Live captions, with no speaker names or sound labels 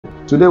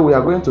Today we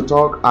are going to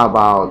talk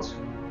about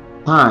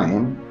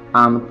time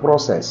and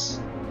process.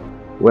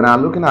 When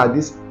I'm looking at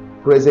this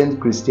present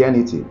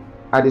Christianity,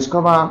 I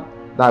discover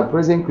that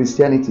present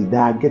Christianity, they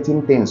are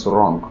getting things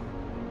wrong.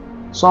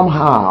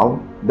 Somehow,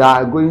 they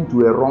are going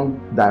to a wrong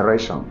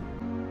direction.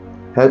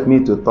 Help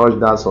me to touch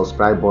that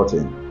subscribe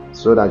button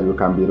so that you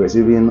can be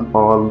receiving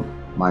all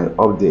my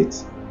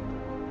updates.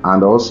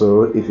 And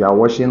also, if you are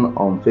watching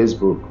on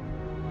Facebook,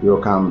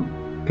 you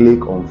can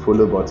click on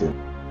follow button.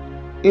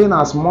 In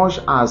as much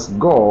as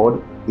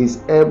God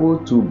is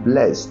able to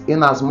bless,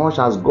 in as much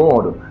as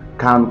God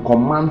can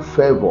command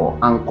favor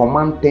and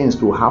command things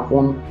to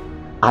happen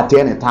at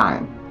any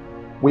time,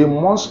 we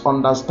must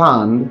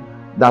understand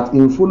that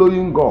in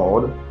following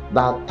God,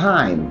 that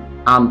time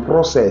and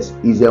process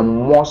is a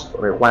must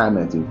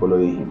requirement in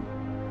following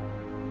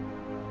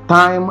Him.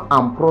 Time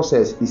and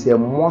process is a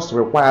must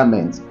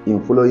requirement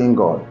in following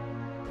God.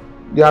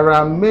 There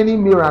are many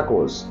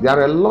miracles, there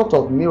are a lot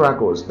of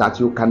miracles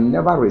that you can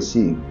never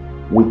receive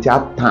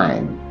without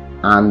time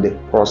and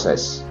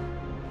process.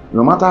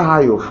 No matter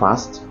how you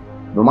fast,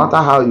 no matter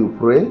how you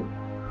pray,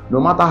 no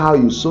matter how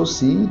you sow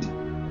seed,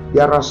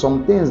 there are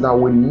some things that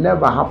will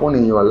never happen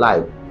in your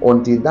life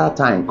until that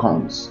time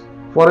comes.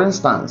 For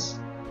instance,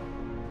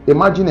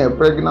 imagine a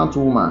pregnant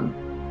woman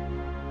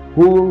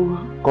who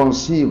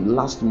conceived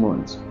last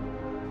month,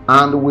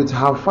 and with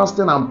her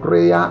fasting and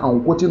prayer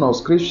and quoting of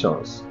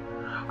scriptures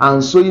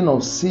and sowing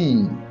of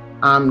seed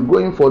and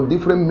going for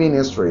different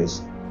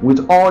ministries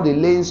with all the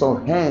layings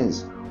of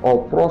hands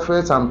of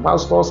prophets and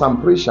pastors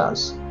and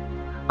preachers,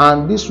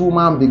 and this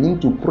woman began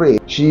to pray,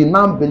 she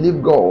now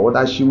believed God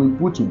that she will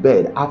put to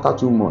bed after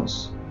 2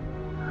 months.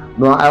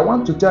 Now I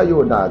want to tell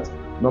you that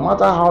no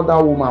matter how that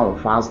woman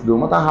fast, no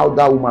matter how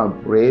that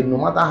woman prayed, no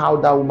matter how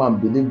that woman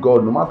believed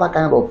God, no matter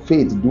kind of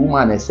faith the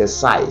woman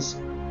exercised,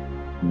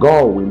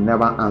 God will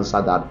never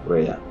answer that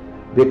prayer,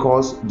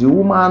 because the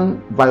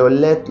woman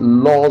violates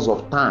laws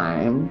of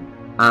time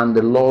and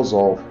the laws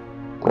of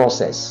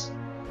process.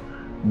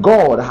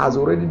 God has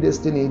already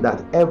destined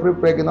that every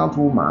pregnant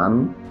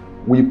woman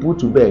will put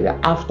to bed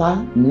after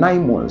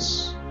 9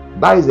 months.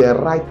 That is the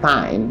right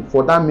time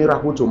for that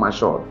miracle to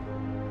mature.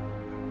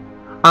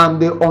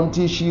 And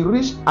until she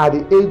reached at the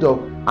age of,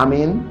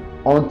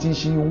 until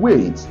she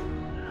waits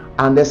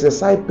and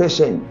exercise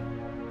patience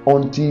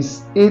until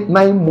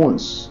 8-9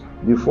 months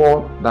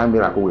before that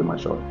miracle will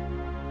mature.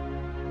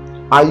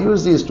 I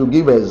use this to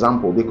give an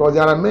example because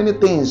there are many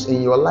things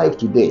in your life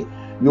today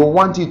you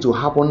want it to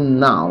happen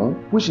now,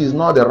 which is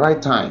not the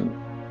right time.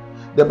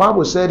 The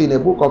Bible said in the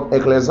book of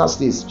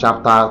Ecclesiastes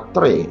chapter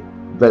 3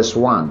 verse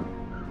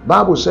 1,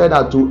 Bible said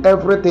that to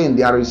everything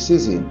there is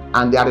season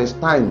and there is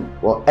time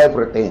for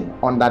everything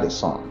under the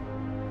sun.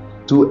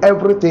 To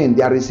everything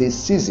there is a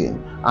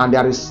season and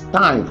there is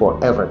time for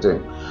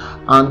everything.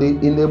 And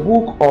in the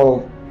book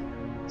of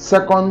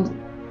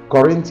 2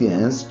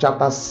 Corinthians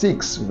chapter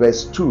 6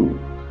 verse 2,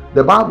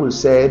 the Bible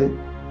said,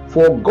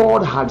 for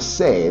God had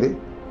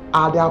said,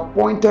 at the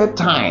appointed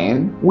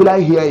time will I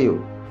hear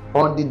you.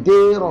 On the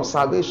day of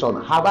salvation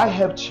have I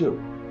helped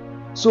you.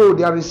 So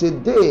there is a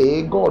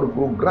day God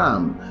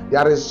programmed.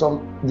 There is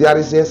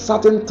a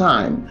certain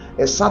time,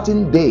 a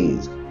certain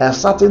days, a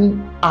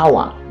certain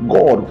hour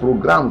God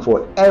programmed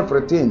for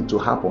everything to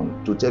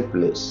happen, to take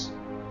place.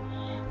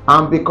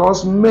 And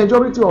because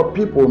majority of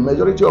people,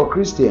 majority of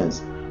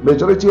Christians,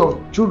 majority of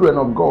children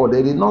of God,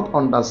 they did not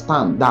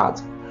understand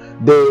that,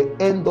 they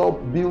end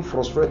up being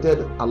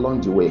frustrated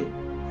along the way.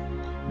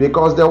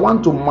 Because they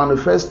want to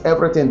manifest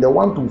everything, they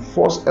want to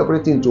force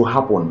everything to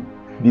happen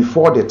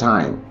before the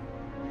time.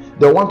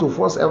 They want to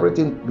force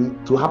everything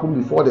to happen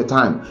before the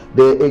time.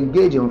 They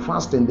engage in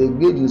fasting, they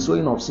engage in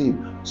sowing of seed.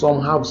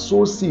 Some have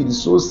sow seed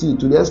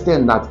to the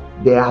extent that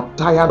they are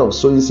tired of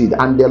sowing seed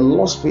and they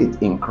lost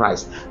faith in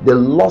Christ. They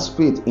lost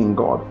faith in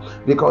God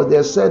because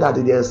they said that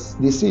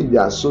the seed they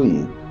are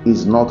sowing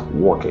is not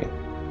working.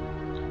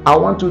 I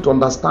want you to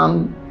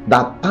understand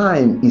that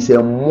time is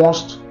a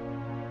must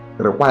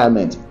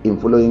requirement in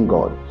following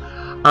God,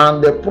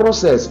 and the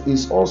process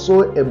is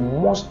also a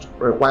must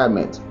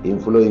requirement in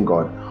following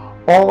God.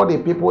 All the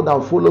people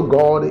that follow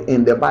God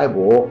in the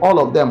Bible, all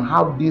of them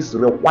have this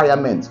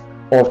requirement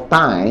of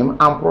time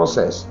and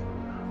process.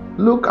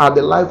 Look at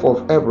the life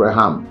of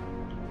Abraham.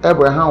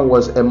 Abraham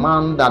was a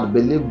man that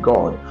believed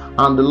God,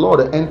 and the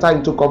Lord entered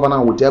into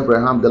covenant with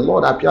Abraham. The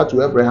Lord appeared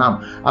to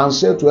Abraham and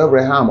said to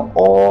Abraham,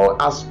 all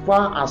as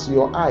far as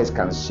your eyes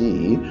can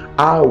see,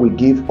 I will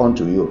give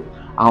unto you.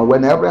 And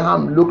when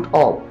Abraham looked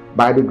up,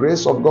 by the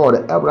grace of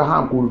God,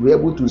 Abraham could be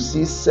able to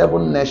see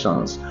 7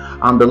 nations.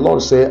 And the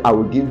Lord said, I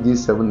will give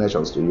these 7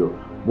 nations to you.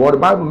 But the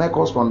Bible makes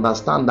us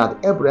understand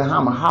that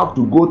Abraham had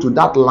to go to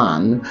that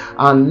land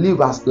and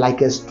live as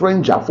like a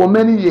stranger for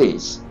many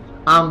years.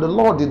 And the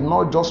Lord did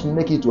not just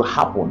make it to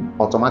happen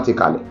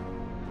automatically.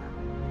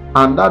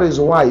 And that is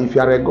why if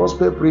you are a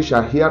gospel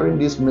preacher hearing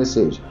this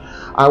message,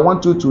 I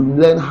want you to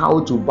learn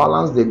how to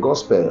balance the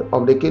gospel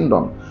of the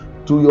kingdom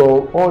to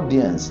your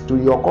audience, to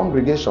your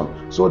congregation,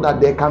 so that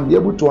they can be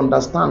able to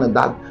understand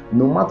that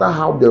no matter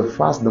how they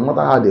fast, no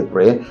matter how they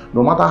pray,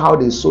 no matter how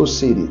they sow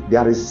seed,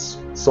 there is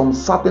some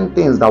certain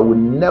things that will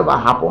never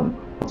happen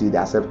until the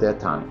accepted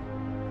time.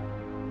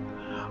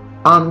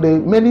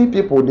 And many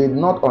people did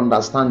not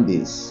understand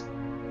this.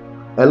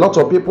 A lot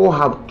of people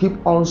have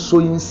keep on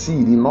sowing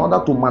seed in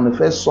order to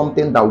manifest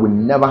something that will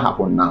never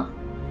happen now.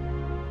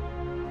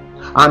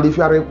 And if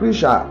you are a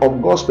preacher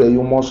of gospel,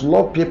 you must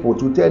love people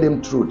to tell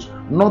them truth,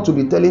 not to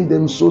be telling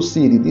them sow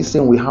seed, this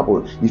thing will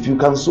happen. If you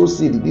can sow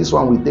seed, this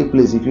one will take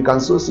place. If you can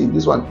sow seed,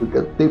 this one will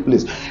take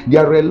place.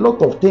 There are a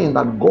lot of things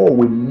that God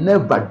will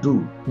never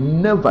do,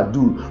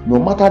 no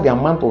matter the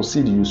amount of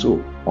seed you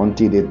sow,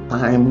 until the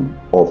time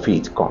of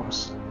it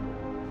comes.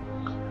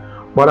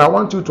 But I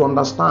want you to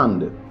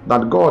understand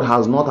that God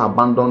has not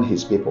abandoned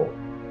his people.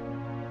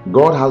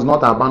 God has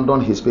not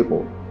abandoned his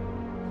people.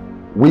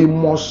 We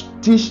must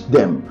teach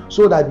them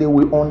so that they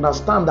will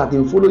understand that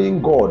in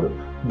following God,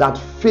 that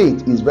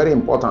faith is very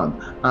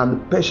important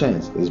and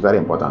patience is very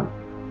important.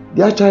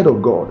 Dear child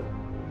of God,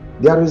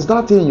 there is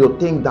that thing you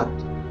think that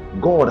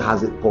God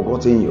has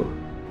forgotten you.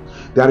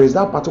 There is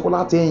that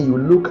particular thing you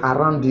look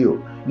around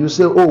you. You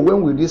say, oh,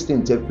 when will this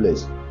thing take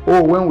place?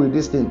 Oh, when will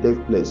this thing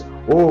take place?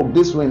 Oh,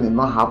 this will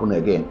not happen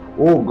again.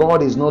 Oh,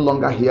 God is no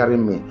longer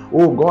hearing me.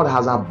 Oh, God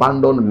has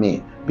abandoned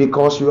me.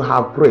 Because you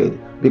have prayed,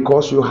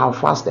 because you have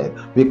fasted,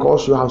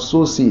 because you have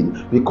sowed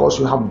seed, because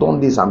you have done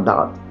this and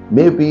that.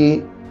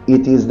 Maybe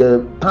it is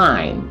the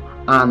time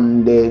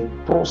and the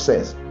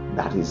process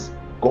that is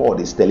God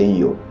is telling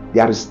you.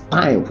 There is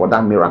time for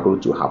that miracle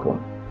to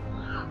happen.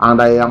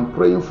 And I am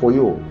praying for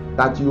you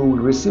that you will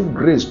receive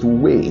grace to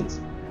wait.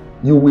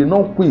 You will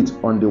not quit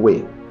on the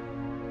way.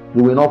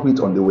 You will not quit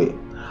on the way.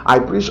 I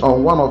preached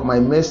on one of my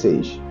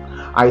messages.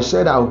 I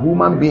said a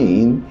human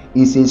being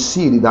is a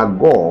seed that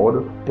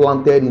God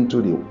planted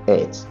into the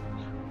earth.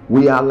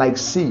 We are like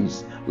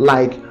seeds.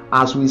 Like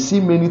as we see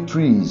many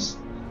trees,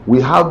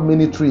 we have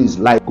many trees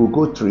like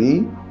cocoa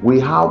tree. We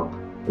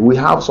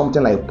have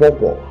something like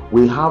pawpaw.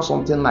 We have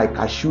something like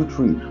cashew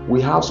tree.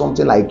 We have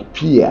something like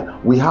pear.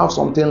 We have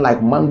something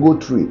like mango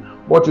tree.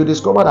 But you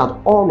discover that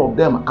all of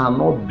them are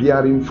not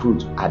bearing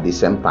fruit at the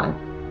same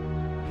time.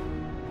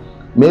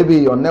 Maybe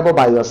your neighbor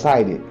by your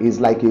side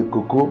is like a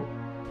cocoa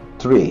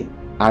tree,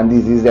 and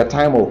this is the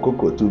time of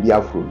cocoa to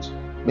bear fruit.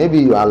 Maybe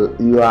you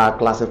are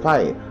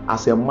classified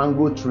as a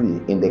mango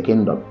tree in the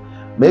kingdom.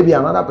 Maybe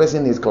another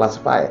person is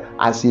classified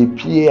as a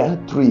pear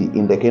tree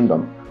in the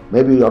kingdom.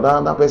 Maybe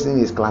another person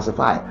is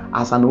classified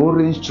as an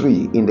orange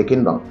tree in the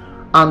kingdom.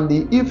 And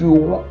if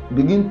you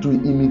begin to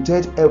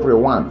imitate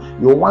everyone,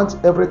 you want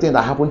everything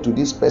that happened to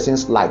this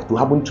person's life to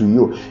happen to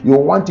you. You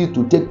want it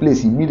to take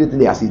place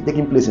immediately as it's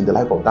taking place in the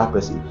life of that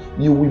person.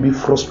 You will be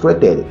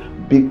frustrated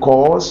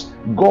because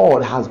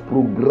God has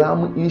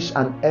programmed each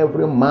and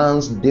every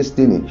man's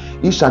destiny,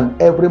 each and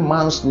every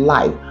man's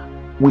life.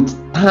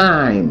 With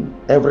time,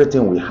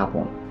 everything will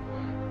happen.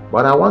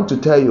 But I want to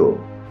tell you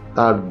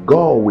that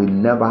God will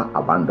never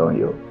abandon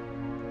you.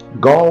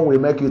 God will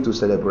make you to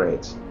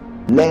celebrate.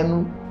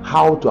 Learn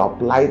how to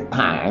apply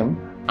time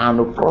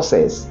and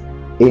process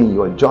in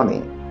your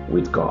journey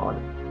with God.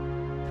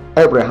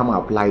 Abraham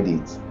applied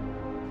it.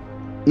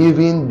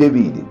 Even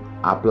David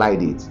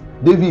applied it.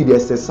 David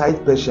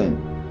exercised patience.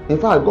 In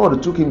fact,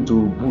 God took him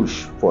to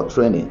bush for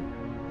training.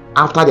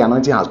 After the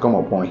anointing has come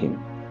upon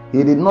him,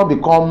 he did not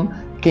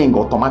become king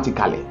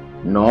automatically.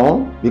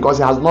 No, because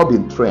he has not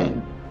been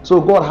trained.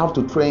 So God had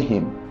to train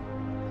him,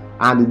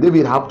 and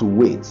David had to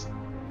wait.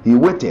 He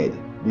waited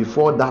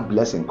before that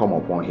blessing come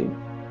upon him.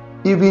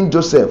 Even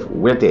Joseph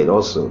waited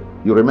also.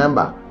 You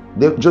remember,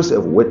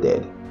 Joseph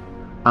waited,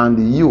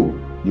 and you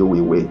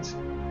will wait,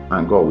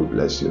 and God will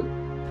bless you.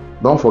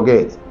 Don't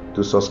forget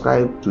to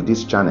subscribe to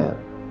this channel,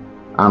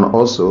 and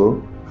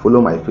also follow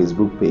my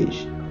Facebook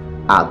page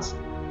at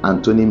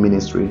Anthony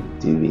Ministry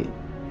TV.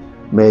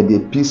 May the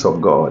peace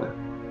of God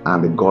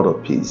and the God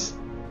of peace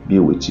be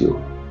with you.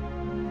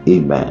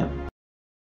 Amen.